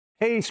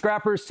Hey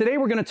scrappers, today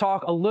we're going to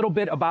talk a little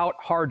bit about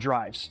hard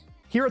drives.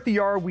 Here at the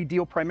yard, we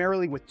deal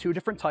primarily with two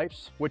different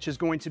types, which is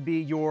going to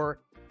be your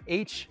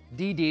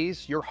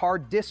HDDs, your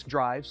hard disk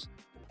drives,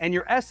 and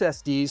your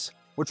SSDs,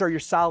 which are your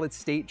solid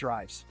state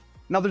drives.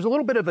 Now there's a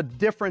little bit of a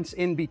difference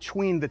in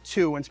between the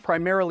two, and it's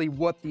primarily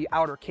what the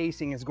outer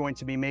casing is going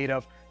to be made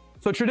of.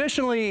 So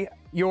traditionally,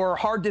 your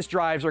hard disk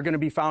drives are going to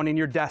be found in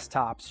your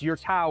desktops, your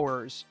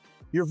towers,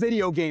 your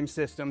video game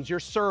systems, your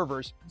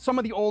servers, some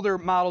of the older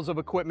models of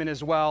equipment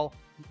as well,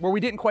 where we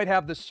didn't quite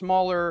have the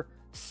smaller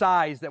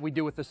size that we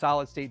do with the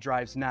solid state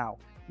drives now.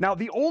 Now,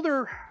 the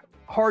older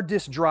hard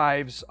disk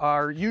drives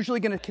are usually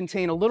going to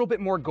contain a little bit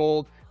more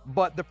gold,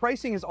 but the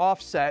pricing is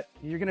offset.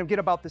 You're going to get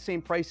about the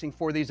same pricing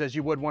for these as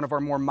you would one of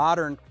our more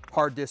modern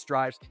hard disk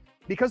drives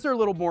because they're a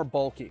little more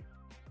bulky.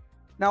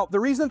 Now, the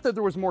reason that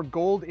there was more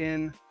gold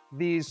in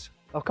these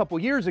a couple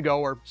years ago,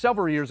 or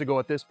several years ago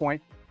at this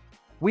point,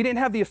 we didn't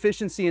have the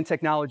efficiency and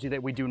technology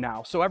that we do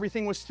now. So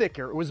everything was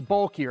thicker, it was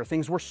bulkier,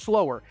 things were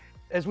slower.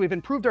 As we've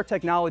improved our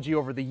technology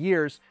over the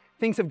years,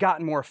 things have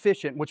gotten more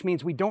efficient, which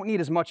means we don't need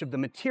as much of the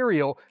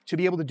material to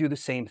be able to do the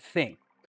same thing.